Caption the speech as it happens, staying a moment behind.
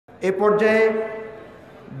এ পর্যায়ে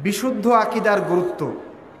বিশুদ্ধ আকীদার গুরুত্ব,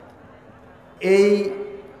 এই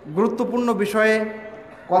গুরুত্বপূর্ণ বিষয়ে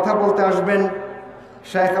কথা বলতে আসবেন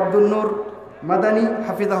শেখ আব্দুল নূর মাদানী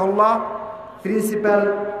হাফিজাহুল্লাহ, প্রিন্সিপাল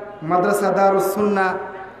মাদ্রাসা দারুস সুন্নাহ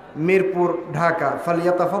মিরপুর, ঢাকা।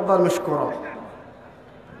 ফালিয়াতাফাদ্দাল মাশকুরা।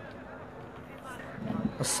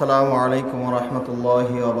 আসসালামু আলাইকুম ওয়া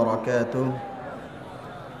রাহমাতুল্লাহি ওয়া বারাকাতুহু।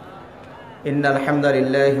 ইন্নাল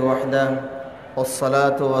হামদালিল্লাহি ওয়াহদাহু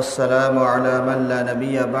ওয়াসসালাতু ওয়াসসালামু আলা মান লা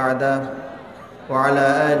নাবিয়্যা বা'দাহু ওয়া আলা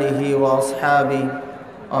আলিহি ওয়া আসহাবিহি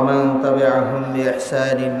ওয়া মান তাবি'আহুম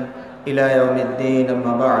বিইহসানিন ইলা ইয়াউমিদ্দিন,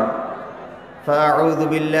 আম্মা বা'দ। ফাআউযু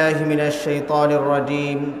বিল্লাহি মিনাশ শাইতানির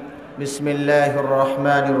রাজীম। বিসমিল্লাহির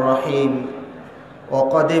রহমানির রহিম। ওয়া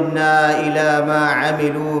قدمنا إلى ما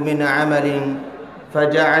عملوا من عمل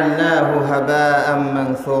فجعلناه هباء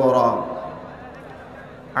منثورا.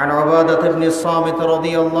 عن عبادة بن الصامت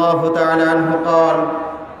رضي الله تعالى عنه قال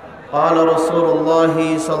قال رسول الله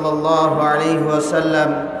صلى الله عليه وسلم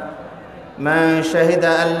من شهد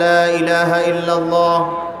أن لا إله إلا الله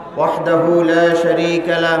وحده لا شريك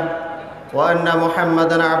له وأن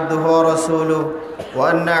محمدا عبده ورسوله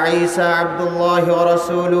وأن عيسى عبد الله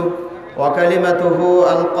ورسوله وكلمته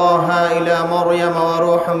ألقاها إلى مريم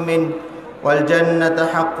وروح منه والجنة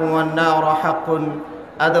حق والنار حق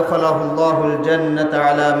أدخله الله الجنة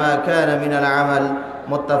على ما كان من العمل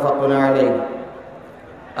متفق عليه.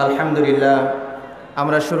 الحمد لله.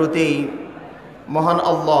 আমরা শুরুতেই মহান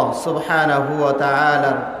আল্লাহ সুবহানাহু ওয়া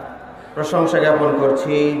তাআলার প্রশংসা জ্ঞাপন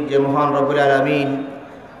করছি যে মহান রব্বুল আলামিন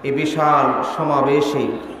এই বিশাল সমাবেশে,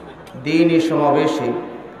 দ্বীনি সমাবেশে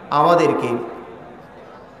আমাদেরকে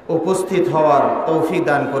উপস্থিত হওয়ার তৌফিক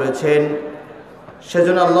দান করেছেন।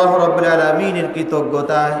 সেজন্য আল্লাহ রাব্বুল আলামিনের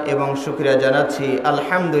কৃতজ্ঞতা এবং শুকরিয়া জানাচ্ছি,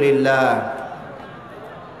 আলহামদুলিল্লাহ।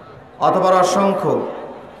 অতঃপর অসংখ্য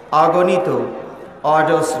অগণিত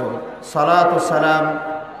অজস্র সালাত ও সালাম,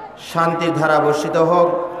 শান্তির ধারা বর্ষিত হোক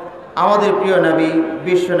আমাদের প্রিয় নবী,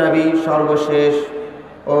 বিশ্ব নবী, সর্বশেষ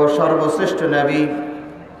ও সর্বশ্রেষ্ঠ নবী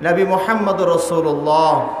নবী মুহাম্মদুর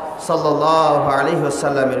রাসূলুল্লাহ সাল্লাল্লাহু আলাইহি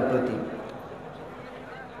ওয়াসাল্লামের প্রতি।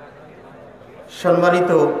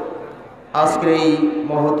 সম্মানিত আজকের এই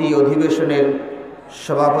মহতী অধিবেশনের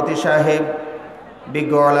সভাপতি সাহেব,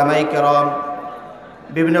 বিজ্ঞ উলামায়ে কেরাম,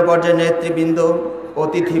 বিভিন্ন পর্যায়ের নেতৃবৃন্দ,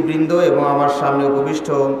 অতিথিবৃন্দ এবং আমার সামনে উপবিষ্ট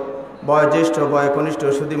বয়োজ্যেষ্ঠ বয়োকনিষ্ঠ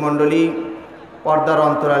সুধীমণ্ডলী, পর্দার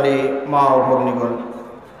অন্তরালে মা ও ভগ্নীগণ,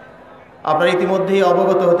 আপনারা ইতিমধ্যেই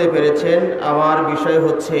অবগত হতে পেরেছেন আমার বিষয়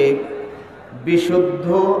হচ্ছে বিশুদ্ধ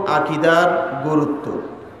আকীদার গুরুত্ব।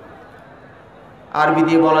 আরবি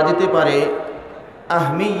দিয়ে বলা যেতে পারে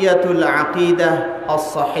আহমিয়াতুল আকীদাহ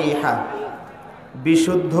আস-সাহিহা,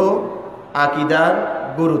 বিশুদ্ধ আকীদার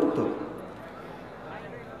গুরুত্ব।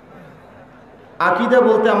 আকীদা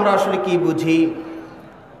বলতে আমরা আসলে কি বুঝি?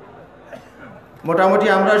 মোটামুটি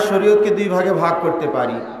আমরা শরীয়তকে দুই ভাগে ভাগ করতে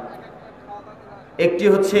পারি। একটি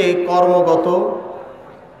হচ্ছে কর্মগত,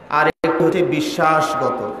 আর একটি হচ্ছে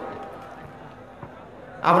বিশ্বাসগত।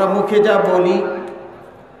 আমরা মুখে যা বলি,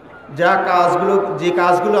 যে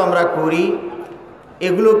কাজগুলো আমরা করি,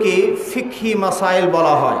 এগুলোকে ফিকহি মাসাইল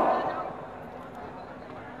বলা হয়।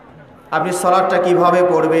 আপনি সালাতটা কিভাবে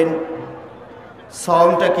পড়বেন,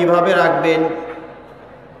 সাওমটা কিভাবে রাখবেন,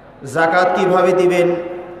 যাকাত কিভাবে দিবেন,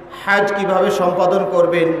 হজ কিভাবে সম্পাদন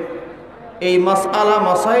করবেন, এই মাসআলা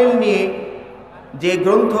মাসাইল নিয়ে যে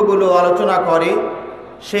গ্রন্থগুলো আলোচনা করে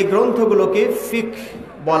সেই গ্রন্থগুলোকে ফিকহ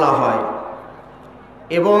বলা হয়।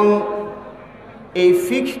 এবং এই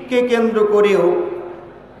ফিকহকে কেন্দ্র করেও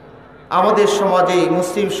আমাদের সমাজে,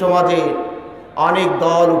 মুসলিম সমাজে অনেক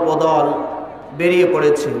দল উপদল বেরিয়ে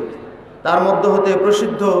পড়েছে। তার মধ্যে হতে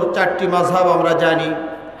প্রসিদ্ধ চারটি মাযহাব আমরা জানি: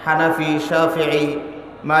 হানাফি, শাফিঈ,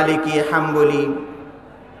 মালিকি, হাম্বলি।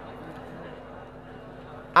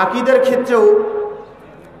 আকীদার ক্ষেত্রেও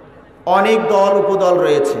অনেক দল উপদল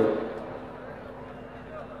রয়েছে,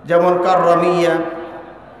 যেমন কাররামিয়া,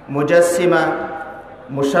 মুজাসসিমা,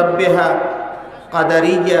 মুশাব্বিহা,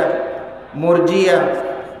 কাদারিয়া, মুরজিয়া,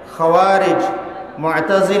 খাওয়ারিজ,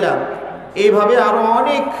 মুআতাজিলা, এইভাবে আরও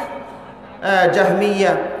অনেক,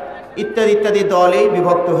 জাহমিয়া ইত্যাদি ইত্যাদি দলে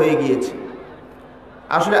বিভক্ত হয়ে গিয়েছে।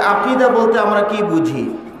 আসলে আকীদা বলতে আমরা কি বুঝি?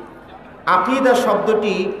 আকীদা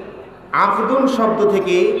শব্দটি আকদুন শব্দ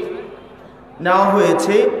থেকে নেওয়া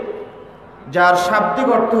হয়েছে, যার শাব্দিক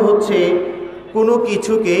অর্থ হচ্ছে কোনো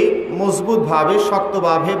কিছুকে মজবুতভাবে,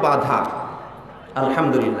 শক্তভাবে বাঁধা।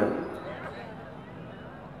 আলহামদুলিল্লাহ।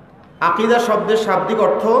 আকীদা শব্দের শাব্দিক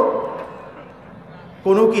অর্থ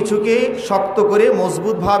কোনো কিছুকে শক্ত করে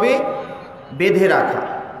মজবুতভাবে বেঁধে রাখা।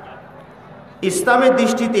 ইসলামের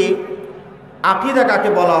দৃষ্টিতে আকীদা কাকে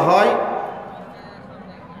বলা হয়?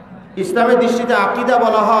 ইসলামের দৃষ্টিতে আকীদা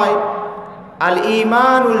বলা হয় আল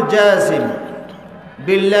ঈমানুল জাযিম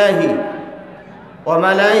বিল্লাহি ওয়া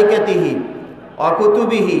মালাইকাতিহি ওয়া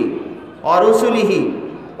কুতুবিহি ওয়া রুসুলিহি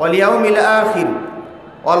ওয়াল ইয়াউমিল আখির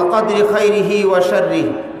ওয়াল কদরি খাইরিহি ওয়া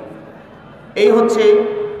শাররিহি। এই হচ্ছে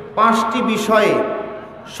 5টি বিষয়ে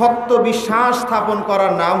শক্ত বিশ্বাস স্থাপন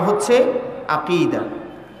করার নাম হচ্ছে আকীদা,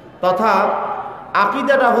 তথা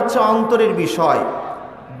আকীদাটা হচ্ছে অন্তরের বিষয়,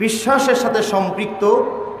 বিশ্বাসের সাথে সম্পৃক্ত।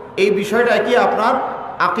 এই বিষয়টাকে আপনার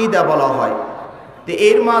আকীদা বলা হয়। তো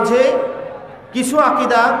এর মাঝে কিছু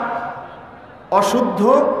আকীদা অশুদ্ধ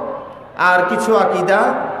আর কিছু আকীদা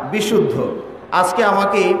বিশুদ্ধ। আজকে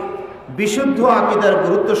আমাকে বিশুদ্ধ আকীদার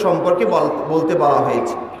গুরুত্ব সম্পর্কে বলতে বলা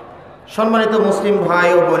হয়েছে। সম্মানিত মুসলিম ভাই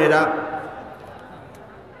ও বোনেরা,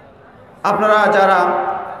 আপনারা যারা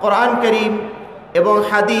কোরআন কারীম এবং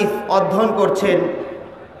হাদিস অধ্যয়ন করছেন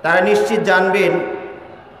তারা নিশ্চিত জানবেন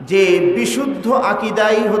যে বিশুদ্ধ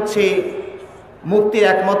আকীদাই হচ্ছে মুক্তির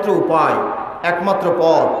একমাত্র উপায়, একমাত্র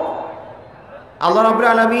পথ। আল্লাহ রাব্বুল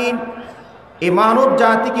আলামিন এই মানব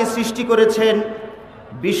জাতিকে সৃষ্টি করেছেন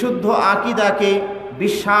বিশুদ্ধ আকীদাকে,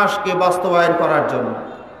 বিশ্বাসকে বাস্তবায়ন করার জন্য।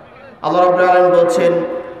 আল্লাহ রাব্বুল আলামিন বলছেন,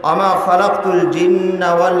 আমা খালাকতুল জিন্না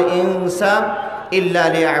ওয়াল ইনসা ইল্লা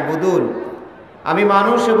লিয়াবুদুন, আমি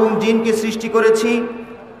মানুষ এবং জিনকে সৃষ্টি করেছি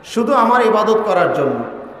শুধু আমার ইবাদত করার জন্য।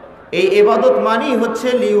 এই ইবাদত মানেই হচ্ছে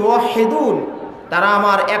লিওয়াহিদুন, তারা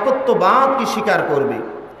আমার একত্ববাদকে স্বীকার করবে,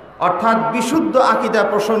 অর্থাৎ বিশুদ্ধ আকীদা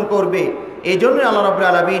পোষণ করবে। এই জন্যই আল্লাহ রাব্বুল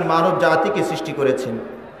আলামিন মানব জাতিকে সৃষ্টি করেছেন।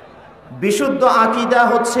 বিশুদ্ধ আকীদা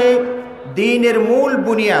হচ্ছে দ্বীনের মূল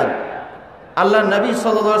বুনিয়াদ। আল্লাহ নবী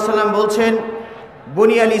সাল্লাল্লাহু আলাইহি ওয়াসাল্লাম বলছেন,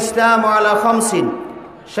 বুনিয়াল ইসলাম আলা খামসিন,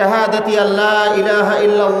 শাহাদাতি আল্লা ইলাহা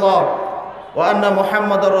ইল্লাল্লাহ ওয়া আন্না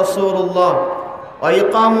মুহাম্মাদুর রাসূলুল্লাহ ওয়া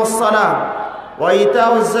ইকামুস সালাহ ওয়া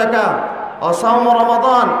ইতাউজ যাকাত ওয়া সাওম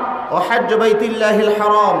রমাদান ওয়া হজ্জ বাইতুল্লাহিল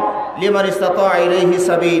হারাম লিমান ইসতাতা ইলাইহি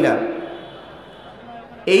সাবিলা।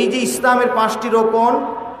 এই যে ইসলামের 5টি রোকন,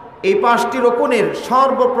 এই 5টি রোকনের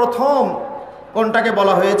সর্বপ্রথম কোনটাকে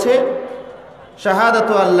বলা হয়েছে?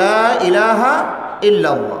 শাহাদাতু আল্লা ইলাহা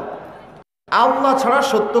ইল্লাল্লাহ, আল্লাহ ছাড়া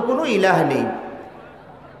সত্য কোনো ইলাহ নেই,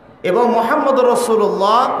 এবং মুহাম্মদুর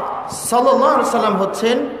রাসূলুল্লাহ সাল্লাল্লাহু আলাইহি সাল্লাম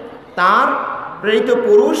হচ্ছেন তার প্রেরিত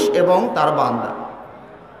পুরুষ এবং তার বান্দা।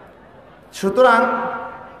 সুতরাং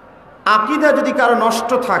আকীদা যদি কারো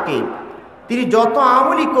নষ্ট থাকে, তিনি যত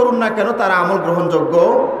আমলই করুন না কেন তার আমল গ্রহণযোগ্য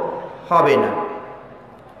হবে না।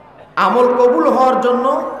 আমল কবুল হওয়ার জন্য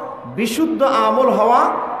বিশুদ্ধ আমল হওয়া,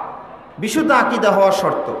 বিশুদ্ধ আকীদা হওয়া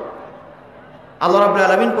শর্ত। আল্লাহ রাব্বুল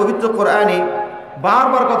আলামিন পবিত্র কোরআনে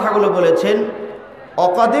বারবার কথাগুলো বলেছেন,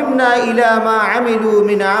 অকাদিমনা ইলা মা আমিলু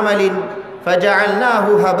মিন আমালিন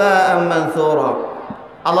ফাজআলনাহু হাবাআম মানসুরা।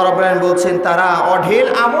 আল্লাহ রাব্বুল আলামিন বলছেন, তারা অঢেল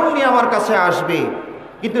আমল নিয়ে আমার কাছে আসবে,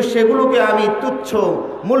 কিন্তু সেগুলোকে আমি তুচ্ছ,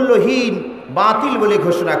 মূল্যহীন, বাতিল বলে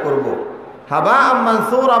ঘোষণা করব। হাবাআম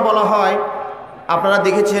মানসুরা বলা হয়, আপনারা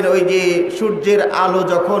দেখেছেন ওই যে সূর্যের আলো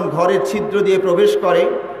যখন ঘরের ছিদ্র দিয়ে প্রবেশ করে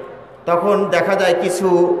তখন দেখা যায় কিছু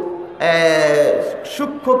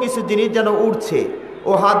সূক্ষ্ম কিছু জিনিস যেন উড়ছে,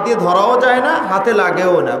 ও হাত দিয়ে ধরাও যায় না, হাতে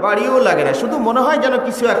লাগেও না, বাড়িও লাগে না, শুধু মনে হয় যেন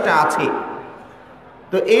কিছু একটা আছে।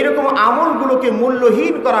 তো এইরকম আমলগুলোকে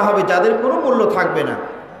মূল্যহীন করা হবে, যাদের কোনো মূল্য থাকবে না।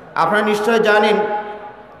 আপনারা নিশ্চয় জানেন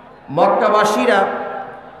মক্কাবাসীরা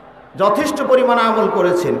যথেষ্ট পরিমাণ আমল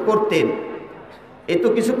করতেন। এই তো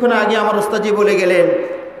কিছুক্ষণ আগে আমার ওস্তাদজি বলে গেলেন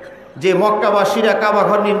যে মক্কাবাসীরা কাবা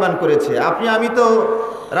ঘর নির্মাণ করেছে। আমি তো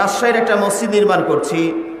রাজশাহীর একটা মসজিদ নির্মাণ করছি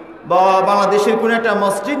বা বাংলাদেশের কোনো একটা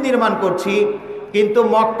মসজিদ নির্মাণ করছি, কিন্তু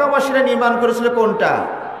মক্কাবাসীরা নির্মাণ করেছিল কোনটা?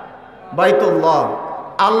 বাইতুল্লাহ,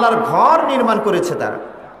 আল্লাহর ঘর নির্মাণ করেছে তারা।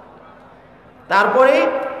 তারপরে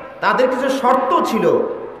তাদের কিছু শর্ত ছিল।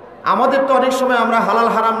 আমাদের তো অনেক সময় আমরা হালাল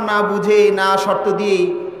হারাম না বুঝে, না শর্ত দিয়েই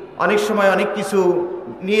অনেক সময় অনেক কিছু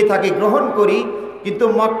নিয়ে থাকি, গ্রহণ করি। কিন্তু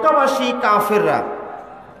মক্কাবাসী কাফেররা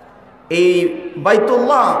এই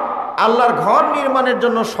বাইতুল্লাহ, আল্লাহর ঘর নির্মাণের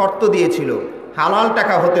জন্য শর্ত দিয়েছিল, হালাল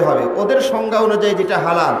টাকা হতে হবে। ওদের সংজ্ঞা অনুযায়ী যেটা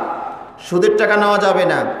হালাল, সুদের টাকা নেওয়া যাবে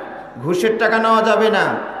না, ঘুষের টাকা নেওয়া যাবে না,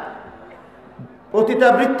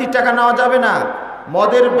 পতিতাবৃত্তির টাকা নেওয়া যাবে না,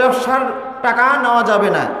 মদের ব্যবসার টাকা নেওয়া যাবে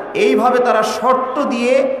না। এইভাবে তারা শর্ত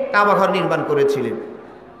দিয়ে কাবাঘর নির্মাণ করেছিলেন।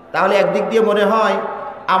 তাহলে একদিক দিয়ে মনে হয়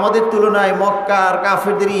আমাদের তুলনায় মক্কার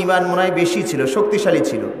কাফেরদের ঈমান মনে হয় বেশি ছিল, শক্তিশালী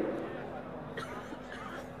ছিল।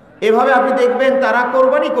 এভাবে আপনি দেখবেন তারা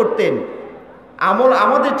কোরবানি করতেন, আমল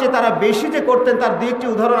আমাদের চেয়ে তারা বেশি যে করতেন তার দু একটি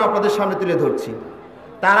উদাহরণ আপনাদের সামনে তুলে ধরছি।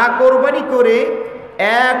 তারা কোরবানি করে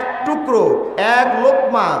এক টুকরো, এক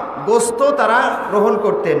লোকমা গোস্ত তারা গ্রহণ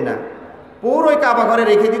করতেন না, পুরোই কাবাঘরে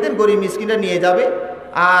রেখে দিতেন, গরিব মিসকিনরা নিয়ে যাবে,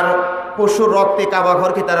 আর পশুর রক্তে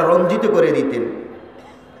কাবাঘরকে তারা রঞ্জিত করে দিতেন।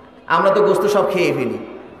 আমরা তো গোস্ত সব খেয়ে ফেলি,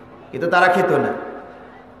 কিন্তু তারা খেত না,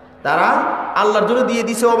 তারা আল্লাহর জন্য দিয়ে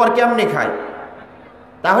দিছে, আবার কেমনে খায়?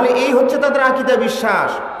 তাহলে এই হচ্ছে তাদের আকীদা,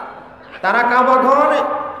 বিশ্বাস। তারা কাবা ঘর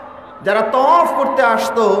যারা তওয়াফ করতে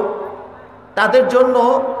আসতো তাদের জন্য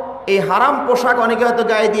এই হারাম পোশাক অনেকে হয়তো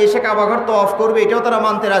গায়ে দিয়ে এসে কাবা ঘর তওয়াফ করবে, এটাও তারা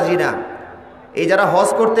মানতে রাজি না। এই যারা হজ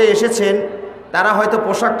করতে এসেছেন তারা হয়তো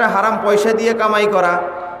পোশাকটা হারাম পয়সা দিয়ে কামাই করা,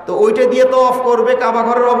 তো ওইটা দিয়ে তওয়াফ করবে, কাবা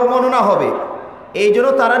ঘরের অবমাননা হবে। এই জন্য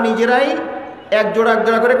তারা নিজেরাই এক জোড়া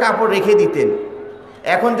করে কাপড় রেখে দিতেন।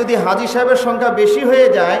 এখন যদি হাজী সাহেবের সংখ্যা বেশি হয়ে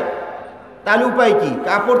যায় তাহলে উপায় কি?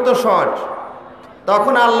 কাপড় তো শর্ট,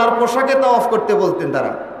 তখন আল্লাহর পোশাকে তওয়াফ করতে বলতেন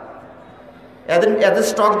তারা। এদের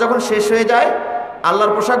স্টক যখন শেষ হয়ে যায়,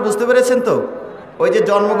 আল্লাহর পোশাক, বুঝতে পেরেছেন তো? ওই যে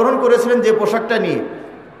জন্মগ্রহণ করেছিলেন যে পোশাকটা নিয়ে,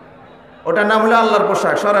 ওটার নাম হলো আল্লাহর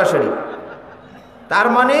পোশাক সরাসরি। তার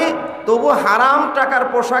মানে তবু হারাম টাকার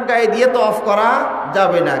পোশাক গায়ে দিয়ে তওয়াফ করা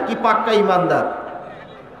যাবে না। কি পাক্কা ইমানদার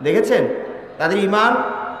দেখেছেন তাদের ইমান,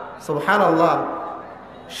 সুবহানাল্লাহ।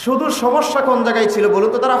 শুধু সমস্যা কোন জায়গায় ছিল বলুন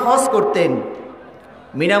তো? তারা হজ করতেন,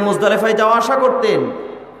 মিনা মুজদালিফায় যাওয়া আসা করতেন,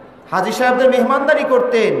 হাজী সাহেবদের মেহমানদারি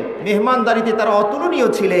করতেন, মেহমানদারিতে তারা অতুলনীয়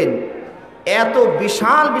ছিলেন। এত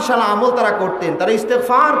বিশাল বিশাল আমল তারা করতেন, তারা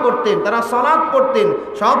ইস্তেগফার করতেন, তারা সালাত পড়তেন,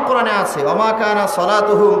 সব কোরআনে আছে। ওমা কানা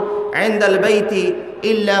সালাতুহুম ইনদাল বাইতি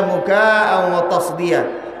ইল্লা মুকাআ ওয়া তাসদিয়া।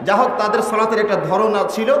 যা হোক, তাদের সালাতের একটা ধরন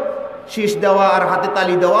ছিল, শীষ দেওয়া আর হাতে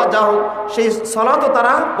তালি দেওয়া, যা হোক সেই সালাতও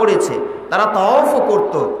তারা পড়েছে। তারা তাওয়াফও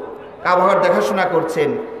করত, কাবা ঘর দেখাশোনা করছেন।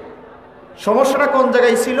 সমস্যাটা কোন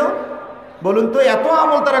জায়গায় ছিল বলুন তো? এত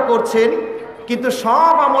আমল তারা করছেন কিন্তু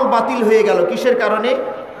সব আমল বাতিল হয়ে গেল। কিসের কারণে?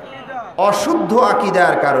 অশুদ্ধ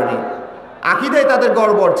আকীদার কারণে। আকীদায় তাদের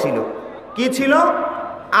গড়বড় ছিল। কি ছিল?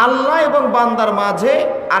 আল্লাহ এবং বান্দার মাঝে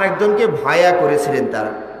আরেকজনকে ভায়া করেছিলেন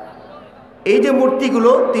তারা। এই যে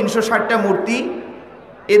মূর্তিগুলো 360টা মূর্তি,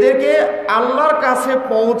 এদেরকে আল্লাহর কাছে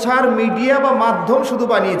পৌঁছার মিডিয়া বা মাধ্যম শুধু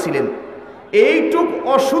বানিয়েছিলেন। এইটুক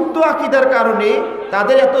অশুদ্ধ আকীদার কারণে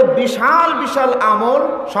তাদের এত বিশাল বিশাল আমল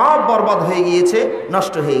সব বরবাদ হয়ে গিয়েছে,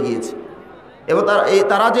 নষ্ট হয়ে গিয়েছে। এবং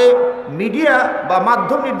তারা যে মিডিয়া বা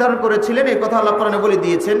মাধ্যম নির্ধারণ করেছিলেন, এই কথা আল্লাহ কোরআনে বলে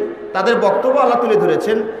দিয়েছেন। তাদের বক্তব্য আল্লাহ তুলে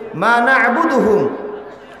ধরেছেন, মা না'বুদুহুম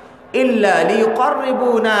ইল্লা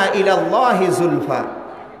লিয়ুকাররিবুনা ইলাল্লাহি যুলফা।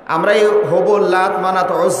 আমরা এই হবল, লাত, মানাত,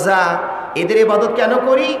 উজ্জা এদের ইবাদত কেন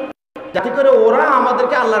করি? যাতে করে ওরা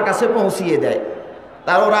আমাদেরকে আল্লাহর কাছে পৌঁছিয়ে দেয়।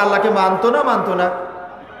 তার ওরা আল্লাহকে মানতো না,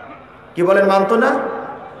 কি বলেন? মানতো না।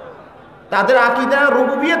 তাদের আকীদা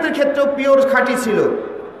রুবুবিয়তের ক্ষেত্রেও পিওর খাঁটি ছিল।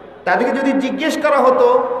 তাদেরকে যদি জিজ্ঞেস করা হতো,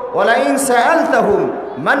 ওয়ালা ইন সাআলতাহুম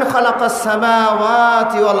মান খালাকাস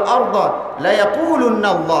সামাওয়াতি ওয়াল আরদা লা ইয়াকুলুন্না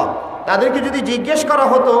আল্লাহ, তাদেরকে যদি জিজ্ঞেস করা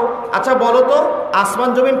হতো, আচ্ছা বলো তো আসমান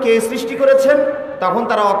জমিন কে সৃষ্টি করেছেন, তখন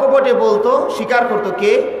তারা অকপটে বলতো, স্বীকার করতো,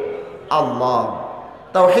 কে? আল্লাহ।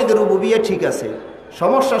 তাওহীদ রুবুবিয়্যাহ ঠিক আছে,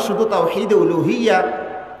 সমস্যা শুধু তাওহীদ উলুহিয়্যা।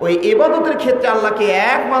 ওই ইবাদতের ক্ষেত্রে আল্লাহকে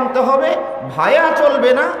এক মানতে হবে, ভায়া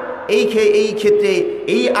চলবে না। এই ক্ষেত্রে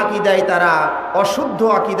এই আকীদায় তারা অশুদ্ধ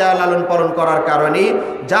আকীদা লালন পালন করার কারণে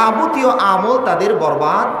যাবতীয় আমল তাদের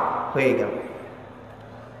বরবাদ হয়ে গেল।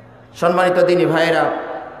 সম্মানিত দিনী ভাইয়েরা,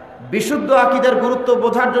 বিশুদ্ধ আকীদার গুরুত্ব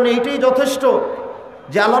বোঝার জন্য এটাই যথেষ্ট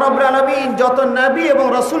যে আল্লাহ রাব্বুল আলামিন যত নবী এবং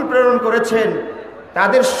রাসূল প্রেরণ করেছেন,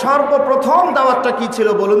 তাদের সর্বপ্রথম দাওয়াতটা কি ছিল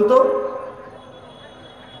বলুন তো?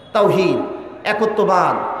 তাওহীদ,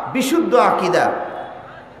 একত্ববাদ, বিশুদ্ধ আকীদা।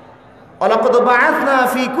 ওয়ালাকাদ বাআসনা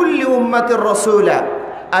ফি কুল্লি উম্মাতির রাসূলা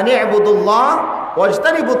আন ইবুদুল্লাহ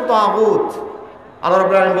ওয়াজতানিবুত তাগুত। আল্লাহ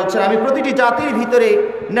রাব্বুল আলামিন বলছেন, আমি প্রতিটি জাতির ভিতরে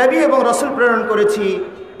নবী এবং রাসূল প্রেরণ করেছি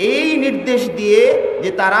এই নির্দেশ দিয়ে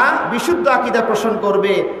যে তারা বিশুদ্ধ আকীদা পোষণ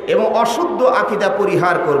করবে এবং অশুদ্ধ আকীদা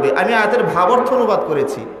পরিহার করবে। আমি আয়াতের ভাবার্থ অনুবাদ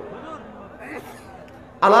করেছি।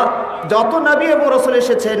 আল্লাহ যত নবী এবং রাসূল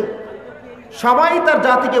এসেছেন সবাই তার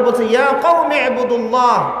জাতিকে বলছে, ইয়া কওমি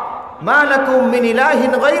ইবুদুল্লাহ মা লাকুম মিন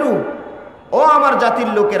ইলাহিন গায়রু। ও আমার জাতির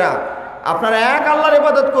লোকেরা, আপনারা এক আল্লাহর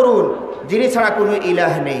ইবাদত করুন, যিনি ছাড়া কোনো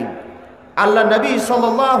ইলাহ নেই। আল্লাহ নবী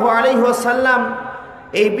সাল্লাল্লাহু আলাইহি ওয়াসাল্লাম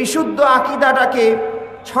এই বিশুদ্ধ আকীদাটাকে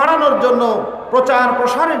ছড়ানোর জন্য, প্রচার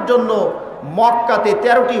প্রসারের জন্য মক্কাতে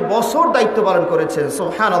 13টি বছর দায়িত্ব পালন করেছেন।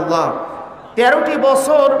 সুবহানাল্লাহ। 13টি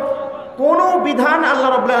বছর কোনো বিধান আল্লাহ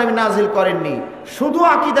রাব্বুল আলামিন নাজিল করেননি, শুধু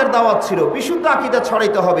আকীদার দাওয়াত ছিল। বিশুদ্ধ আকীদা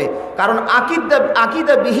ছড়াইতে হবে, কারণ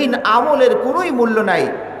আকীদাবিহীন আমলের কোনোই মূল্য নাই।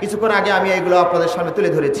 কিছুক্ষণ আগে আমি এগুলো আপনাদের সামনে তুলে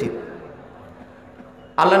ধরেছি।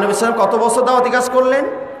 আল্লাহ নবী সাল্লাল্লাহু আলাইহি ওয়াসাল্লাম কত বছর দাওয়াতি কাজ করলেন?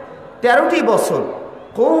 13টি বছর।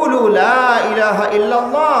 কুলু লা ইলাহা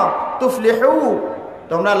ইল্লাল্লাহ তুফলিহু,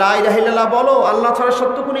 তোমরা লা ইলাহা ইল্লাল্লাহ বলো, আল্লাহ ছাড়া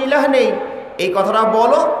সত্য কোনো ইলাহ নেই, এই কথাটা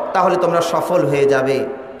বলো, তাহলে তোমরা সফল হয়ে যাবে।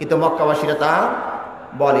 কিন্তু মক্কাবাসীরা তা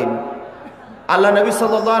বলেন। আল্লাহ নবী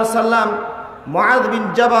সাল্লাল্লাহু আলাইহি সাল্লাম মুআয বিন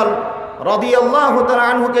জাবাল রাদিয়াল্লাহু তাআলা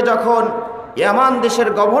আনহুকে যখন ইয়ামান দেশের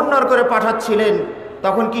গভর্নর করে পাঠাচ্ছিলেন,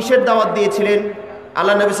 তখন কিসের দাওয়াত দিয়েছিলেন?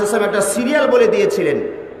 আল্লাহ নবী সাল্লাল্লাহু আলাইহি ওয়াসাল্লাম একটা সিরিয়াল বলে দিয়েছিলেন,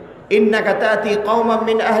 ইন্নাকা তাতি কওমান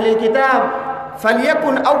মিন আহলিল কিতাব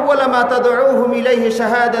ফালিয়াকুন আউওয়ালা মা তাদউহুম ইলাইহি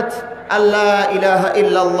শাহাদাত আল্লা ইলাহা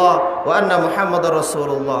ইল্লাল্লাহ ওয়া আন্না মুহাম্মাদুর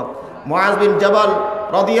রাসূলুল্লাহ। মুআয বিন জাবাল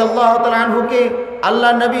রাদিয়াল্লাহু তাআলা আনহুকে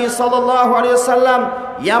আল্লাহ নবী সাল্লাল্লাহু আলাইহি ওয়াসাল্লাম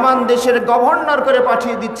ইয়ামান দেশের গভর্নর করে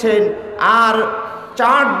পাঠিয়ে দিচ্ছেন, আর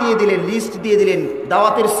চার্ট দিয়ে দিলেন, লিস্ট দিয়ে দিলেন,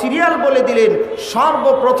 দাওয়াতের সিরিয়াল বলে দিলেন,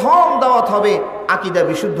 সর্বপ্রথম দাওয়াত হবে আকীদা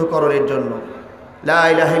বিশুদ্ধকরণের জন্য। লা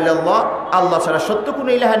ইলাহা ইল্লাল্লাহ, আল্লাহ ছাড়া সত্য কোনো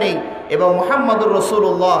ইলাহা নেই, এবং মুহাম্মাদুর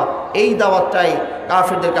রাসূলুল্লাহ, এই দাওয়াতটাই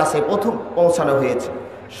কাফেরদের কাছে প্রথম পৌঁছানো হয়েছে।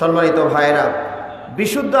 সম্মানিত ভাইয়েরা,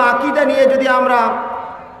 বিশুদ্ধ আকীদা নিয়ে যদি আমরা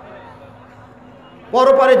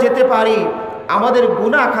পরপারে যেতে পারি, আমাদের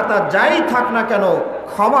গুনাহ খাতা যাই থাক না কেন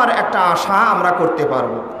ক্ষমার একটা আশা আমরা করতে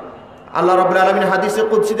পারবো। আল্লাহ রাব্বুল আলামিন হাদিসে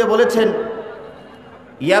কুদসিতে বলেছেন,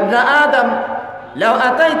 ইয়া ইবনা আদম লাউ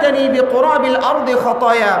আতাইতানি বিকুরাবিল আরদি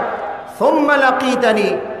খাতায়া সুম্মা লাকিতানি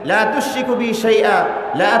লা তুশরিকু বি শাইআ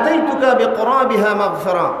লা আতাইতুকা বিকুরাবিহা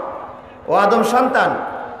মাগফিরা। ও আদম সন্তান,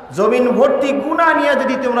 জমিন ভর্তি গুনাহ নিয়ে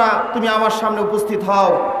যদি তুমি আমার সামনে উপস্থিত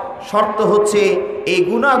হও, শর্ত হচ্ছে এই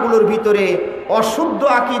গুনাহগুলোর ভিতরে অশুদ্ধ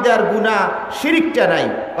আকীদার গুনাহ, শিরিকটা নাই।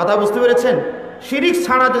 কথা বুঝতে পেরেছেন? শিরিক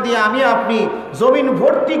ছাড়া যদি আমি আপনি জমিন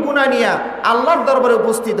ভর্তি গুনাহ নিয়ে আল্লাহর দরবারে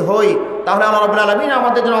উপস্থিত হই, তাহলে আল্লাহ রাব্বুল আলামিন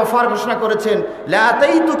আমাদের জন্য অফার ঘোষণা করেছেন, লা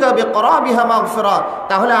আতাইতুকা বিকরাবিহা মাগফিরা,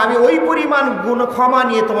 তাহলে আমি ওই পরিমাণ ক্ষমা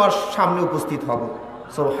নিয়ে তোমার সামনে উপস্থিত হব।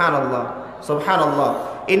 সুবহানাল্লাহ, সুবহানাল্লাহ।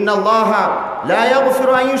 ইন্নাল্লাহা লা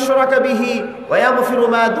ইয়াগফিরু আন ইউশরাকা বিহি ওয়া ইয়াগফিরু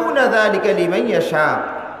মা দুনা যালিকা লিমান ইয়াশা।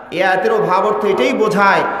 এই আয়াতের ভাব অর্থ এটাই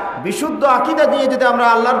বোঝায়, বিশুদ্ধ আকীদা দিয়ে যদি আমরা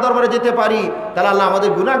আল্লাহর দরবারে যেতে পারি, তাহলে আল্লাহ আমাদের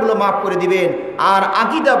গুনাহগুলো মাফ করে দিবেন। আর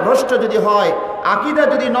আকীদা ভ্রষ্ট যদি হয়, আকীদা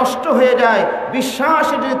যদি নষ্ট হয়ে যায়,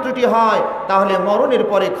 বিশ্বাসে যদি ত্রুটি হয়, তাহলে মরণের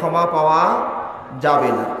পরে ক্ষমা পাওয়া যাবে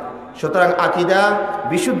না। সুতরাং আকীদা,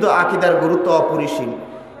 বিশুদ্ধ আকীদার গুরুত্ব অপরিসীম,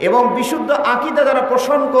 এবং বিশুদ্ধ আকীদা যারা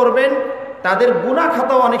পোষণ করবেন তাদের গুনাহ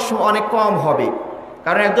খাতাও অনেক কম হবে।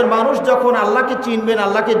 কারণ একজন মানুষ যখন আল্লাহকে চিনবেন,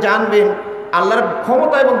 আল্লাহকে জানবেন, আল্লাহর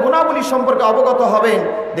ক্ষমতা এবং গুণাবলী সম্পর্কে অবগত হবেন,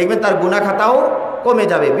 দেখবেন তার গুনাহ খাতাও কমে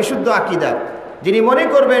যাবে। বিশুদ্ধ আকীদা, যিনি মনে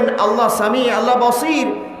করবেন আল্লাহ সামি, আল্লাহ বসির,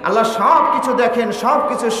 আল্লাহ সব কিছু দেখেন, সব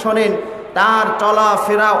কিছু শোনেন, তার চলা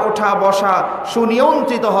ফেরা, ওঠা বসা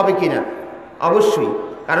সুনিয়ন্ত্রিত হবে কিনা? অবশ্যই।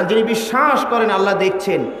 কারণ যিনি বিশ্বাস করেন আল্লাহ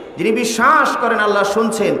দেখছেন, যিনি বিশ্বাস করেন আল্লাহ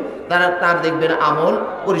শুনছেন, তার দেখবেন আমল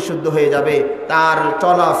পরিশুদ্ধ হয়ে যাবে, তার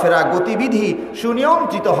চলাফেরা গতিবিধি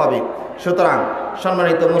সুনিয়ন্ত্রিত হবে। সুতরাং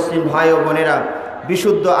সম্মানিত মুসলিম ভাই ও বোনেরা,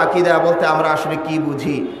 বিশুদ্ধ আকীদা বলতে আমরা আসলে কি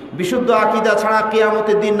বুঝি? বিশুদ্ধ আকীদা ছাড়া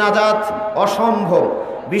কিয়ামতের দিন নাজাত অসম্ভব,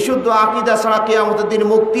 বিশুদ্ধ আকীদা ছাড়া কিয়ামতের দিন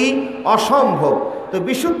মুক্তি অসম্ভব। তো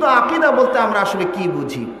বিশুদ্ধ আকীদা বলতে আমরা আসলে কি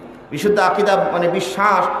বুঝি? বিশুদ্ধ আকীদা মানে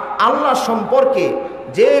বিশ্বাস, আল্লাহ সম্পর্কে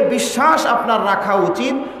যে বিশ্বাস আপনার রাখা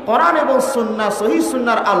উচিত কোরআন এবং সুন্নাহ, সহিহ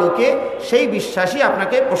সুন্নাহর আলোকে, সেই বিশ্বাসই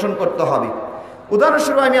আপনাকে পোষণ করতে হবে।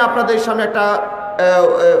 উদাহরণস্বরূপ আমি আপনাদের সামনে একটা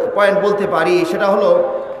পয়েন্ট বলতে পারি, সেটা হলো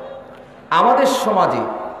আমাদের সমাজে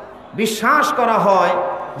বিশ্বাস করা হয়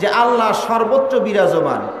যে আল্লাহ সর্বত্র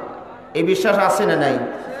বিরাজমান। এই বিশ্বাস আছে না নাই?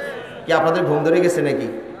 কি আপনাদের ঘুম ধরে গেছে নাকি?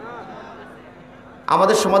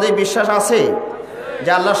 আমাদের সমাজে বিশ্বাস আছে যে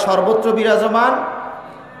আল্লাহ সর্বত্র বিরাজমান।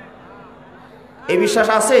 এই বিশ্বাস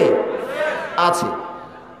আছে? আছে।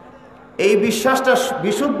 এই বিশ্বাসটা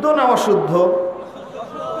বিশুদ্ধ না অশুদ্ধ?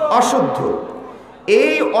 অশুদ্ধ।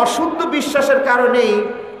 এই অশুদ্ধ বিশ্বাসের কারণেই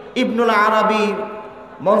ইবনুল আরাবী,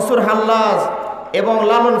 মনসুর হাল্লাজ এবং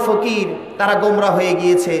লালন ফকির তারা গোমরাহ হয়ে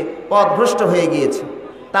গিয়েছে, পথভ্রষ্ট হয়ে গিয়েছে।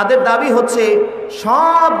 তাদের দাবি হচ্ছে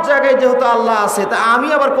সব জায়গায় যেহেতু আল্লাহ আছে, তা আমি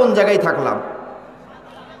আবার কোন জায়গায় থাকলাম?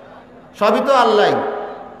 সবই তো আল্লাহ।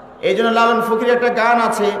 এই জন্য লালন ফকির একটা গান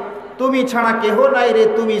আছে, তুমি ছাড়া কেহ নাই রে,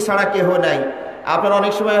 তুমি ছাড়া কেহ নাই। আপনারা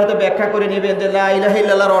অনেক সময় হয়তো ব্যাখ্যা করে নেবেন যে লা ইলাহা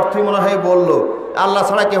ইল্লাল্লাহর অর্থই মনে হয় বললো আল্লাহ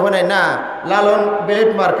ছাড়া কেহ নাই। না, লালন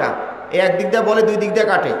বেলেট মার্কা, এক দিক দিয়ে বলে দুই দিক দিয়ে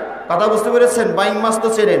কাটে। কথা বুঝতে পেরেছেন? বাইং মাছ তো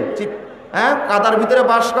চেনেন, হ্যাঁ, কাদার ভিতরে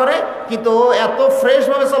বাস করে, কিন্তু ও এত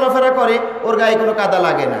ফ্রেশভাবে চলাফেরা করে, ওর গায়ে কোনো কাদা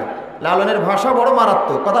লাগে না। লালনের ভাষা বড়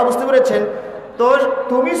মারাত্মক। কথা বুঝতে পেরেছেন? তো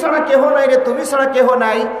তুমি ছাড়া কেহ নাই রে, তুমি ছাড়া কেহ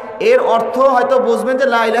নাই, এর অর্থ হয়তো বুঝবেন যে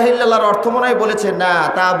লা ইলাহা ইল্লাল্লাহর অর্থ মনে হয় বলেছে। না,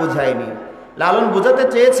 তা বুঝায়নি। লালন বোঝাতে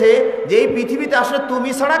চেয়েছে যে এই পৃথিবীতে আসলে তুমি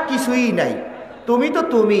ছাড়া কিছুই নাই। তুমি তো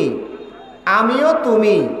তুমি, আমিও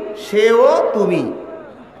তুমি, সেও তুমি।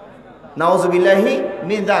 নাউজুবিল্লাহি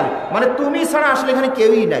মিন যালিক, মানে তুমি ছাড়া আসলে এখানে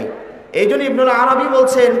কেউই নাই। এই জন্য ইবনুল আরাবী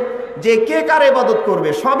বলছেন যে কে কার ইবাদত করবে?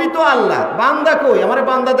 সবই তো আল্লাহ। বান্দা কই? আমার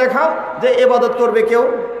বান্দা দেখাও যে ইবাদত করবে কেউ।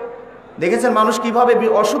 দেখেছেন মানুষ কিভাবে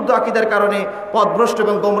অশুদ্ধ আকীদার কারণে পথভ্রষ্ট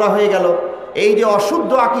এবং গোমরাহ হয়ে গেল। এই যে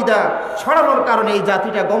অশুদ্ধ আকীদা ছড়ানোর কারণে এই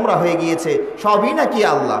জাতিটা গোমরা হয়ে গিয়েছে, সবই নাকি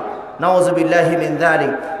আল্লাহ, নাউযুবিল্লাহি মিন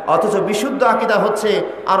যালিক। অথচ বিশুদ্ধ আকীদা হচ্ছে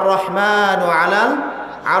আর রহমানু আলাল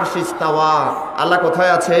আরশি ইস্তাওয়া, আল্লাহ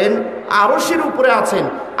কোথায় আছেন? আরশের উপরে আছেন।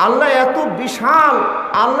 আল্লাহ এত বিশাল,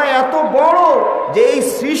 আল্লাহ এত বড় যে এই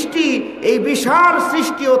সৃষ্টি, এই বিশাল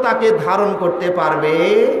সৃষ্টিও তাকে ধারণ করতে পারবে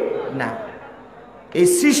না। এই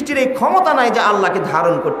সৃষ্টির এই ক্ষমতা নাই যে আল্লাহকে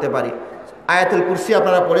ধারণ করতে পারে। আয়াতুল কুরসি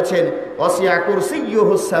আপনারা পড়েছেন, ওয়াসিয়া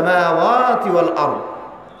কুরসিয়্যুহুস সামাওয়াতি ওয়াল আরদ,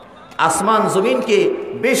 আসমান জমিনকে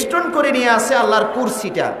বেষ্টন করে নিয়ে আসে আল্লাহর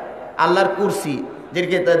কুরসিটা। আল্লাহর কুরসি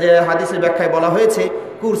যেটাকে যে হাদিসের ব্যাখ্যায় বলা হয়েছে,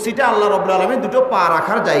 কুরসিটা আল্লাহ রাব্বুল আলামিন দুটো পা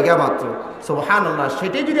রাখার জায়গা মাত্র। সুবহানাল্লাহ,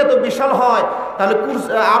 সেটাই যদি এত বিশাল হয় তাহলে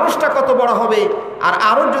আরশটা কত বড় হবে, আর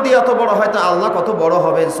আরশ যদি এত বড় হয় তা আল্লাহ কত বড়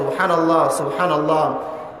হবেন। সুবহানাল্লাহ, সুবহানাল্লাহ।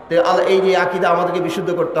 এই যে আকীদা আমাদেরকে বিশুদ্ধ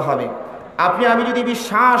করতে হবে। আপনি আমি যদি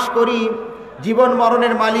বিশ্বাস করি জীবন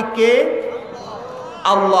মরণের মালিককে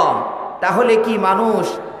আল্লাহ, তাহলে কি মানুষ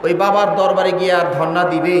ওই বাবার দরবারে গিয়ে আর ধর্ণা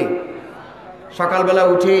দিবে? সকালবেলা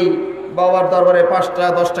উঠেই বাবার দরবারে 5 টাকা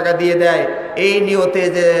 10 টাকা দিয়ে দেয় এই নিয়তে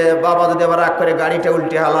যে বাবা যদি আবার রাগ করে গাড়িটা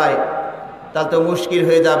উল্টে হালায় তাহলে তো মুশকিল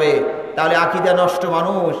হয়ে যাবে। তাহলে আকীদা নষ্ট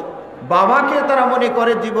মানুষ। বাবাকে তারা মনে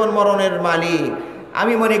করে জীবন মরণের মালিক।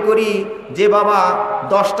 আমি মনে করি যে বাবা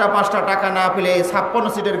 10টা 5টা টাকা না পেলে 56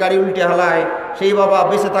 সিটের গাড়ি উল্টে হালায়, সেই বাবা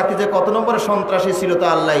বেঁচে থাকতে যে কত নম্বরের সন্ত্রাসী ছিল তা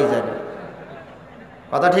আল্লাহই জানে।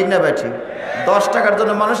 কথা ঠিক না ব্যাঠি? 10 টাকার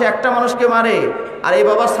জন্য মানুষ একটা মানুষকে মারে, আর এই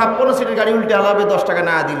বাবা 56 সিটের গাড়ি উল্টে হালাবে 10 টাকা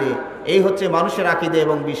না দিলে। এই হচ্ছে মানুষের আকীদা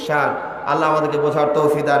এবং বিশ্বাস। আল্লাহ আমাদেরকে বোঝার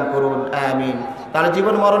তৌফিক দান করুন, আমিন। তার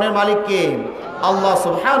জীবন মরণের মালিক কে? আল্লাহ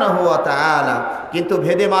সুবহানাহু ওয়া তাআলা। কিন্তু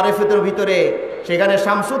ভেদে মারিফতের ভিতরে সেখানে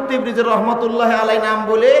শামসুত তিবরিজি রহমতুল্লাহ আলাইহি নাম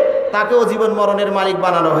বলে তাকেও জীবন মরণের মালিক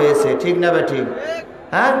বানানো হয়েছে। ঠিক না ঠিক?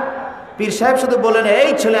 হ্যাঁ, পীর সাহেব শুধু বলেন এই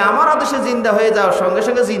ছেলে আমার আদেশে জিন্দা হয়ে যাও, সঙ্গে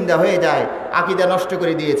সঙ্গে জিন্দা হয়ে যায়। আকীদা নষ্ট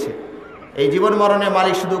করে দিয়েছে। এই জীবন মরণের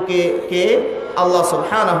মালিক শুধু কে? আল্লাহ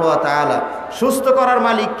সুবহানাহু ওয়া তাআলা। সুস্থ করার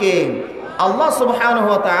মালিক কে? আল্লাহ সুবহানাহু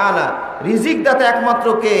ওয়া তাআলা। রিজিক দাতা একমাত্র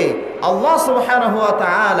কে? আল্লাহ সুবহানাহু ওয়া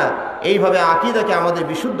তাআলা। এইভাবে আকীদাকে আমাদের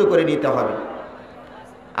বিশুদ্ধ করে নিতে হবে।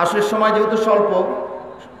 আসলে সময় যেহেতু স্বল্প,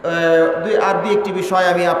 দুই একটি বিষয়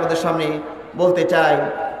আমি আপনাদের সামনে বলতে চাই।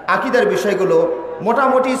 আকীদার বিষয়গুলো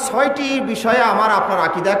মোটামুটি 6টি বিষয়ে আপনার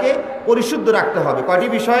আকীদাকে পরিশুদ্ধ রাখতে হবে। কয়টি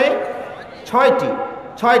বিষয়ে?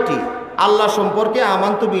 6টি। আল্লাহ সম্পর্কে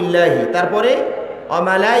আমান্তু বিল্লাহি, তারপরে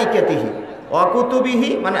অমালাইকাতিহি অকুতুবিহি,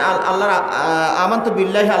 মানে আল্লাহর আমান্তু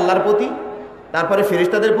বিল্লাহি আল্লাহর প্রতি, তারপরে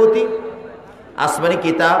ফেরেশতাদের প্রতি, আসমানি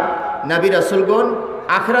কিতাব, নবী রাসূলগণ,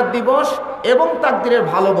 আখিরাত দিবস এবং তাকদীরের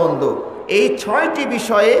ভালো মন্দ। এই 6টি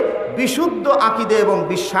বিষয়ে বিশুদ্ধ আকীদা এবং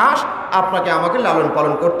বিশ্বাস আপনাকে আমাকে লালন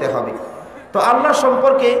পালন করতে হবে। তো আল্লাহ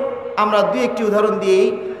সম্পর্কে আমরা একটি উদাহরণ দিয়েই,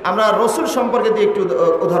 আমরা রসুল সম্পর্কে একটি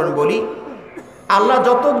উদাহরণ বলি। আল্লাহ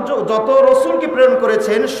যত রসুলকে প্রেরণ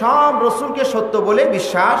করেছেন সব রসুলকে সত্য বলে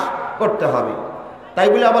বিশ্বাস করতে হবে। তাই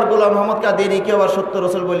বলে আবার গোলাম মোহাম্মদ কাদিয়ানীকে আবার সত্য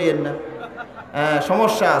রসুল বলিয়েন না।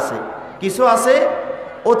 সমস্যা আছে, কিছু আছে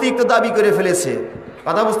অতিরিক্ত দাবি করে ফেলেছে।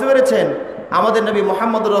 কথা বুঝতে পেরেছেন? আমাদের নবী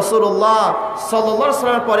মুহাম্মদ রাসূলুল্লাহ সাল্লাল্লাহু আলাইহি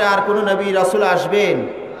ওয়াসাল্লামের পরে আর কোনো নবী রাসূল আসবেন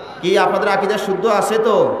কি? আপনাদের আকীদা শুদ্ধ আছে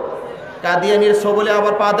তো? কাদিয়ানীর সবলে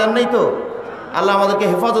আবার পা দেন নাই তো? আল্লাহ আমাদেরকে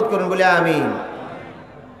হেফাজত করুন বলে আমিন।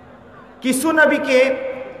 কিছু নবীকে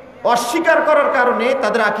অস্বীকার করার কারণে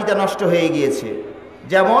তাদের আকীদা নষ্ট হয়ে গিয়েছে।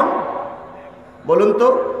 যেমন বলুন তো,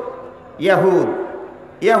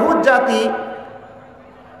 ইয়াহুদ জাতি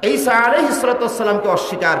ঈসা আলাইহিস সালামকে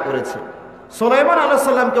অস্বীকার করেছে, সুলাইমান আলাইহিস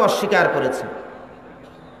সালামকে অস্বীকার করেছে।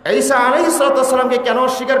 ঈসা আলাইহিস সালামকে কেন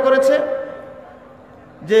অস্বীকার করেছে?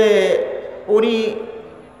 যে উনি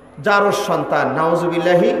জারুর সন্তান,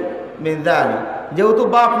 নাউযুবিল্লাহি মিন যালিক। যেহেতু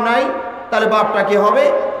বাপ নাই তাহলে বাপটা কি হবে?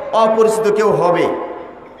 অপরিচিত কেউ হবে।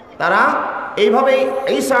 তারা এইভাবেই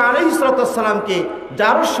ঈসা আলাইহিস সালামকে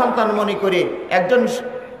জারুর সন্তান মনে করে একজন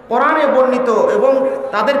কোরআনে বর্ণিত এবং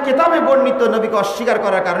তাদের কিতাবে বর্ণিত নবীকে অস্বীকার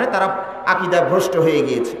করার কারণে তারা আকীদা ভ্রষ্ট হয়ে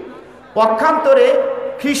গিয়েছে। পক্ষান্তরে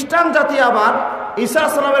খ্রিস্টান জাতি আবার ঈসা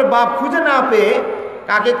সালামের বাপ খুঁজে না পেয়ে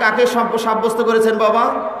কাকে সাব্যস্ত করেছেন? বাবা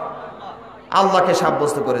আল্লাহকে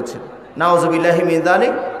সাব্যস্ত করেছেন। নাউযুবিল্লাহি মিন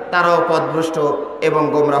যালিক। তারাও পথভ্রষ্ট এবং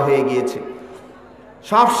গোমরাহ হয়ে গিয়েছে।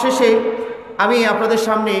 সবশেষে আমি আপনাদের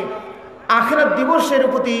সামনে আখিরাত দিবসের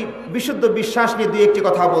প্রতি বিশুদ্ধ বিশ্বাস নিয়ে একটি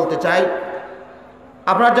কথা বলতে চাই।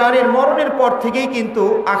 আপনারা জানেন মরণের পর থেকেই কিন্তু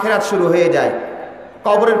আখিরাত শুরু হয়ে যায়।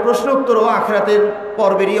 কবরের প্রশ্ন উত্তরও আখিরাতের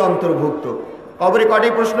পর্বেরই অন্তর্ভুক্ত। কবরে কয়টি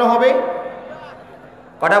প্রশ্ন হবে?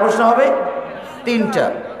 কটা প্রশ্ন হবে? 3টা।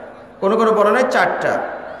 কোনো বর্ণনায় 4টা।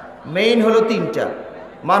 মেইন হলো 3টা।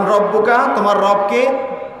 মান রব্বুকা, তোমার রবকে,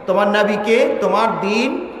 তোমার নবীকে, তোমার দিন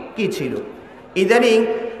কি ছিল। ইদানিং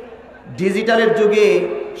ডিজিটালের যুগে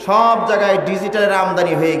সব জায়গায় ডিজিটালের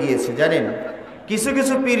আমদানি হয়ে গিয়েছে জানেন। কিছু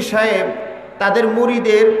কিছু পীর সাহেব তাদের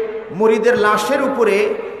মুরিদের লাশের উপরে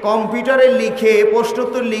কম্পিউটারে লিখে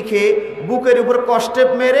প্রশ্নোত্তর লিখে বুকের উপর কষ্টেপ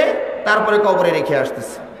মেরে তারপরে কবরে রেখে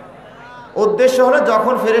আসতেছে। উদ্দেশ্য হলো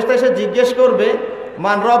যখন ফেরেশতা এসে জিজ্ঞেস করবে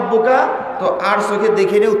মান রব্বুকা, তো আর চোখে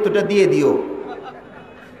দেখে নিয়ে উত্তরটা দিয়ে দিও,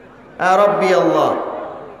 রব্বি আল্লাহ।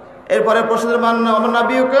 এরপরে প্রশ্ন মান আমার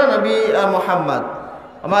নবীকা, নবী মুহাম্মদ,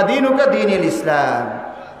 আমার দিনুকা দীনুল ইসলাম।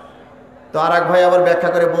 তো আর এক ভাই আবার ব্যাখ্যা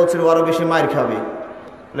করে বলছিল আরো বেশি মার খাবে।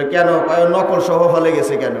 কেন? নকল সহ হলে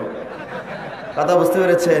গেছে কেন? কথা বুঝতে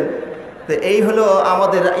পেরেছেন? তো এই হলো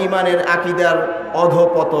আমাদের ইমানের আকীদার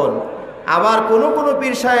অধঃপতন। আবার কোন কোন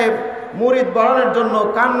পীর সাহেব মুরিদ বাড়ানোর জন্য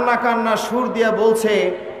কান্না কান্না সুর দিয়ে বলছে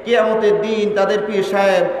কিয়ামতের দিন তাদের পীর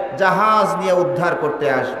সাহেব জাহাজ নিয়ে উদ্ধার করতে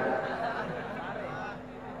আসবে।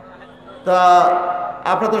 তা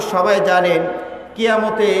আপনারা তো সবাই জানেন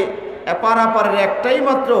কিয়ামতে পারাপারের একটাই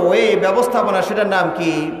মাত্র ওয়ে ব্যবস্থাপনা, সেটার নাম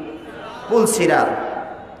কি?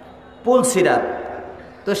 পুলসিরাত।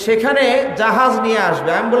 তো সেখানে জাহাজ নিয়ে আসবে।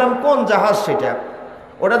 আমি বললাম কোন জাহাজ সেটা?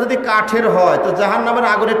 ওটা যদি কাঠের হয় তো জাহান্নামের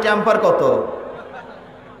আগুনের টেম্পার কত?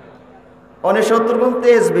 69 গুণ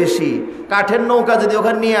তেজ বেশি। কাঠের নৌকা যদি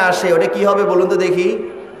ওখানে নিয়ে আসে ওটা কি হবে বলুন তো দেখি?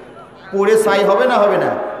 পুড়ে ছাই হবে না? হবে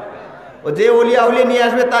না? ও যে অলিয়া উলিয়া নিয়ে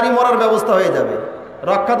আসবে তারই মরার ব্যবস্থা হয়ে যাবে,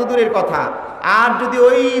 রক্ষা তো দূরের কথা। আর যদি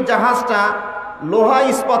ওই জাহাজটা লোহা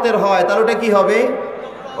ইস্পাতের হয় তাহলে ওটা কি হবে?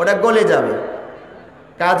 ওটা গলে যাবে।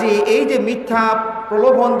 কাজী এই যে মিথ্যা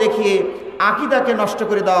প্রলোভন দেখিয়ে আকীদাকে নষ্ট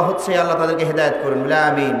করে দেওয়া হচ্ছে, আল্লাহ তাদেরকে হেদায়েত করুন বলে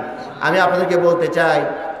আমিন। আমি আপনাদেরকে বলতে চাই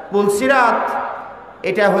পুলসিরাত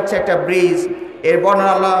এটা হচ্ছে একটা ব্রিজ। এর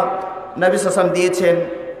বর্ণনা আল্লাহ নবী সাল্লাল্লাহু আলাইহি ওয়াসাল্লাম দিয়েছেন,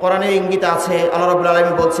 কোরআনে ইঙ্গিত আছে। আল্লাহ রাব্বুল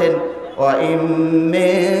আলামিন বলছেন ওয়া ইম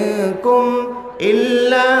মিনকুম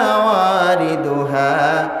ইল্লা ওয়ারিদুহা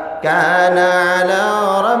কানা আলা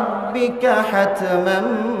রাব্বিকা হাতমান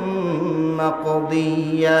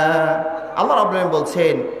মাকদিয়া। আল্লাহ রাব্বুল আলামিন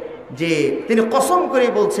বলছেন যে তিনি কসম করে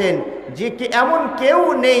বলছেন যে এমন কেউ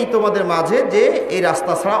নেই তোমাদের মাঝে যে এই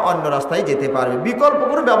রাস্তা ছাড়া অন্য রাস্তায় যেতে পারবে, বিকল্প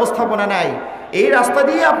কোনো ব্যবস্থাপনা নাই, এই রাস্তা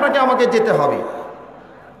দিয়ে আপনাকে আমাকে যেতে হবে।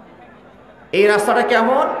 এই রাস্তাটা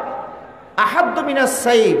কেমন? আহাদ্দু মিনাস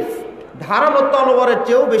সাইফ, ধারালো তলোয়ারের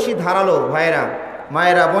চেয়েও বেশি ধারালো। ভাইরা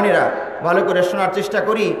মায়েরা বোনেরা ভালো করে শোনার চেষ্টা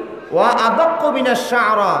করি। ওয়া আদাক্কু মিনাশ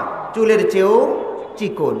শা'রা, চুলের চেয়েও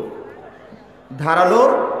চিকন।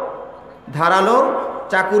 ধারালো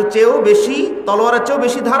চাকুর চেয়েও বেশি, তলোয়ারের চেয়েও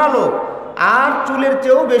বেশি ধারালো, আর চুলের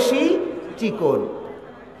চেয়েও বেশি চিকন।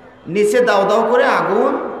 নিচে দাও দাও করে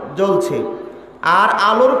আগুন জ্বলছে, আর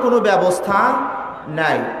আলোর কোনো ব্যবস্থা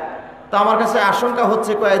নাই। তো আমার কাছে আশঙ্কা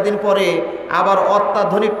হচ্ছে কয়েকদিন পরে আবার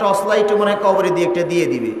অত্যাধুনিক টর্চ লাইট মনে হয় কবরে দিয়ে একটা দিয়ে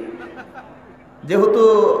দিবে, যেহেতু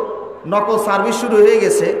নকল সার্ভিস শুরু হয়ে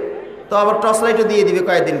গেছে। তো আবার টর্চ লাইটও দিয়ে দিবে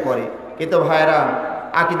কয়েকদিন পরে। কিন্তু ভাইরা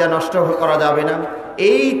আকীদা নষ্ট করা যাবে না।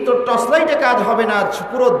 এই তো টর্চ লাইটে কাজ হবে না,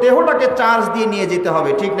 পুরো দেহটাকে চার্জ দিয়ে নিয়ে যেতে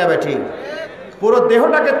হবে, ঠিক না ঠিক? পুরো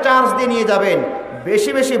দেহটাকে চার্জ দিয়ে নিয়ে যাবেন,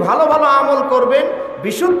 বেশি বেশি ভালো ভালো আমল করবেন,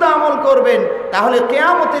 বিশুদ্ধ আমল করবেন, তাহলে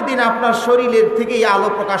কিয়ামতের দিন আপনার শরীরের থেকেই আলো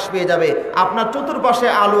প্রকাশ পেয়ে যাবে। আপনার চতুর্পাশে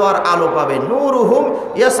আলো আর আলো পাবেন। নূরুহুম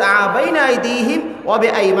ইয়াসআ বাইনা আইদিহিম ওয়া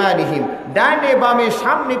বিআইমানিহিম, ডানে বামে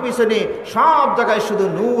সামনে পিছনে সব জায়গায় শুধু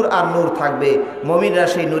নূর আর নূর থাকবে। মুমিনরা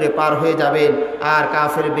সেই নূরে পার হয়ে যাবেন, আর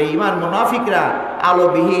কাফের বেঈমান মুনাফিকরা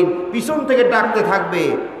আলোবিহীন পিছন থেকে ডাকতে থাকবে,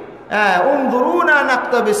 উনজুরুনা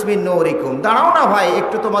নাকতাবিস মিন নূরিকুম, দাঁড়াও না ভাই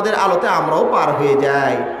একটু তোমাদের আলোতে আমরাও পার হয়ে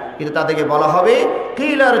যাই। কিন্তু তাদেরকে বলা হবে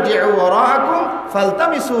কিলার জিউ ওয়ারাকুম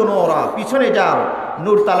ফালতামিসু নূরা, পিছনে যাও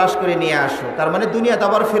নূর তালাশ করে নিয়ে আসো। তার মানে দুনিয়াতে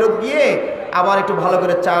আবার ফেরত গিয়ে আবার একটু ভালো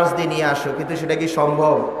করে চার্জ দিয়ে নিয়ে আসো। কিন্তু সেটা কি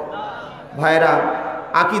সম্ভব? ভাইরা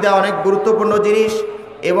আকীদা অনেক গুরুত্বপূর্ণ জিনিস,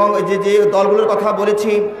 এবং যে যে দলগুলোর কথা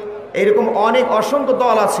বলেছি এরকম অনেক অসংখ্য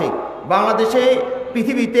দল আছে। বাংলাদেশে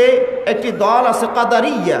পৃথিবীতে একটি দল আছে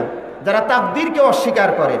কাদারিয়া, যারা তাকদীরকে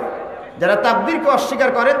অস্বীকার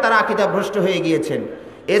করেন, তারা আকীদা ভ্রষ্ট হয়ে গিয়েছেন।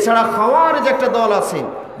 এছাড়া খাওয়ারিজ একটা দল আছে,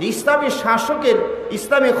 যে ইসলামী শাসকের,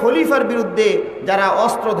 ইসলামী খলিফার বিরুদ্ধে যারা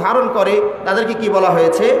অস্ত্র ধারণ করে তাদেরকে কি বলা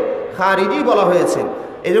হয়েছে? খারিজি বলা হয়েছে।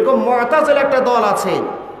 এরকম মুআতাজিলা একটা দল আছে,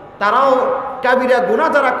 তারাও কাবিরা গুনাহ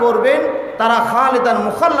যারা করবেন তারা খালিদান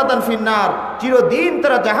মুখাল্লাদান ফিন্নার, চিরদিন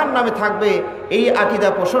তারা জাহান্নামে থাকবে। এই আকীদা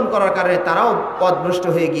পোষণ করার কারণে তারাও পথভ্রষ্ট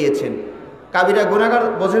হয়ে গিয়েছেন। কাবিরা গুনাহগার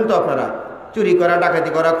বোঝেন তো আপনারা, চুরি করা,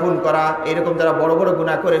 ডাকাতি করা, খুন করা, এরকম যারা বড় বড়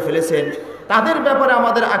গুনাহ করে ফেলেছেন, তাদের ব্যাপারে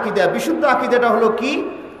আমাদের আকীদা, বিশুদ্ধ আকীদাটা হলো কি?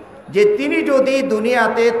 যে তিনি যদি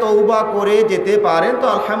দুনিয়াতে তওবা করে যেতে পারেন তো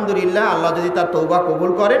আলহামদুলিল্লাহ, আল্লাহ যদি তার তওবা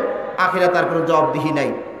কবুল করেন, আখিরাতে তার কোনো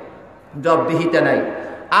জবাবদিহিতা নাই।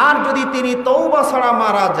 আর যদি তিনি তওবা ছাড়া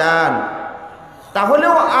মারা যান,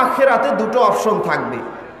 তাহলেও আখিরাতে দুটো অপশন থাকবে।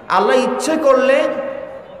 আল্লাহ ইচ্ছে করলে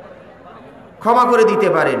ক্ষমা করে দিতে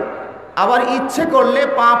পারেন, আবার ইচ্ছে করলে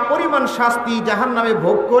পাপ পরিমাণ শাস্তি জাহান্নামে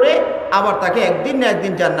ভোগ করে আবার তাকে একদিন না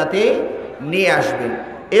একদিন জান্নাতে নিয়ে আসবেন।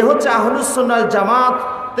 এ হচ্ছে আহলুস সুন্নাহ ওয়াল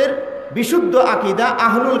জামাতের বিশুদ্ধ আকীদা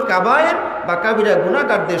আহলুল কাবায়ের বা কাবিরা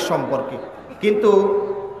গুনাহগারদের সম্পর্কে। কিন্তু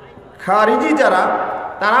খারিজি যারা,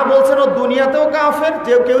 তারা বলছেন ও দুনিয়াতেও কাফের,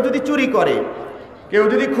 যে কেউ যদি চুরি করে, কেউ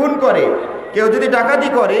যদি খুন করে, কেউ যদি ডাকাতি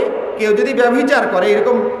করে, কেউ যদি ব্যভিচার করে,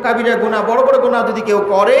 এরকম কাবিরা গুনাহ বড় বড় গুনাহ যদি কেউ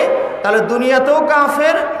করে, তাহলে দুনিয়াতেও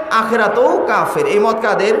কাফের, আখিরাতেও কাফের। এই মত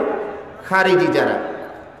কাদের? খারিজি যারা।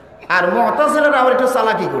 আর মুতাজিলারা আবার একটু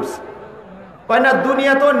চালাকি করছে, কয় না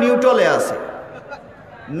দুনিয়াতেও নিউট্রালে আছে,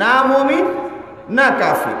 না মুমিন না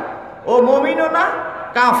কাফির, ও মুমিনও না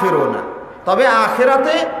কাফেরও না, তবে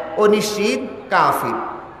আখিরাতে ও নিশ্চিত কাফির।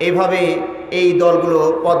 এইভাবে এই দলগুলো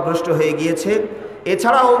পথভ্রষ্ট হয়ে গিয়েছে।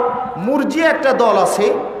 এছাড়াও মুরজিয়া একটা দল আছে,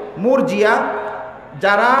 মুরজিয়া,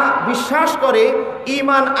 যারা বিশ্বাস করে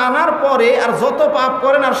ঈমান আনার পরে আর যত পাপ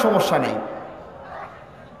করেন আর সমস্যা নেই।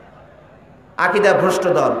 আকীদা ভ্রষ্ট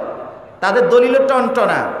দল, তাদের দলিল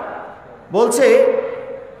টনটনা।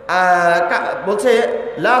 বলছে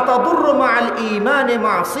লা তাদুররু মাআল ঈমানি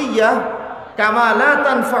মাসিয়াহ কামা লা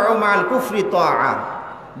তানফাউ মাআল কুফরি তাআ।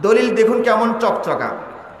 দলিল দেখুন কেমন চকচকা।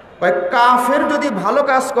 কাফের যদি ভালো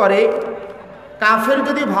কাজ করে, কাফের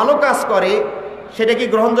যদি ভালো কাজ করে সেটা কি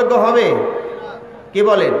গ্রহণযোগ্য হবে? কি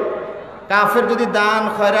বলেন? কাফের যদি দান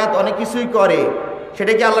খয়রাত অনেক কিছুই করে,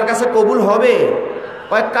 সেটা কি আল্লাহর কাছে কবুল হবে?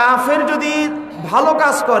 কাফের যদি ভালো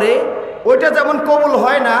কাজ করে ওইটা যেমন কবুল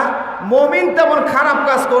হয় না, মুমিন তেমন খারাপ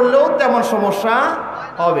কাজ করলেও তেমন সমস্যা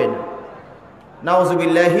হবে না।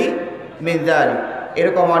 নাউজুবিল্লাহি মিন যালিক।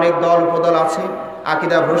 এরকম অনেক দল প্রদল আছে,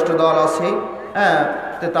 আকীদা ভ্রষ্ট দল আছে।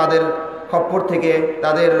 তো তাদের খপ্পর থেকে,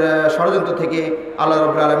 তাদের ষড়যন্ত্র থেকে আল্লাহ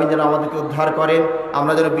রাব্বুল আলামিন যেন আমাদেরকে উদ্ধার করেন।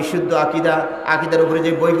 আমরা যেন বিশুদ্ধ আকীদার উপরে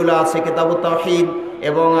যে বইগুলো আছে, কিতাবুত তাওহীদ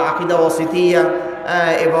এবং আকীদা ওয়াসিতিয়া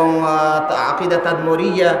এবং আকীদা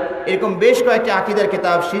তাদমুরিয়া, এরকম বেশ কয়েকটি আকীদার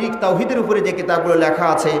কিতাব, শিরিক তাওহীদের উপরে যে কিতাবগুলো লেখা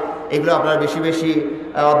আছে, এগুলো আপনারা বেশি বেশি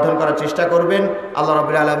অধ্যয়ন করার চেষ্টা করবেন। আল্লাহ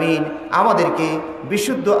রাব্বুল আলামিন আমাদেরকে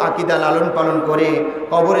বিশুদ্ধ আকীদা লালন পালন করে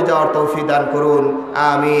কবরে যাওয়ার তৌফিক দান করুন,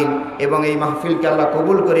 আমিন। এবং এই মাহফিলকে আল্লাহ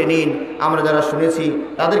কবুল করে নিন। আমরা যারা শুনেছি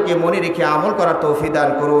তাদেরকে মনে রেখে আমল করার তৌফিক দান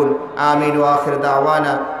করুন, আমিন। ওয়া আখির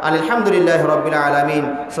দাওয়ানা আলহামদুলিল্লাহি রাব্বিল আলামিন।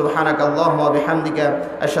 সুবহানাকাল্লাহুম্মা ওয়া বিহামদিকা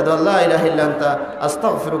আশহাদু আল্লা ইলাহা ইল্লা আনতা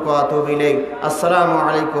আস্তাগফিরুকা ওয়া আতুবু ইলাইক। আসসালামু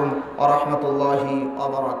আলাইকুম ওয়া রাহমাতুল্লাহি ওয়া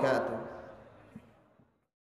বারাকাতুহু।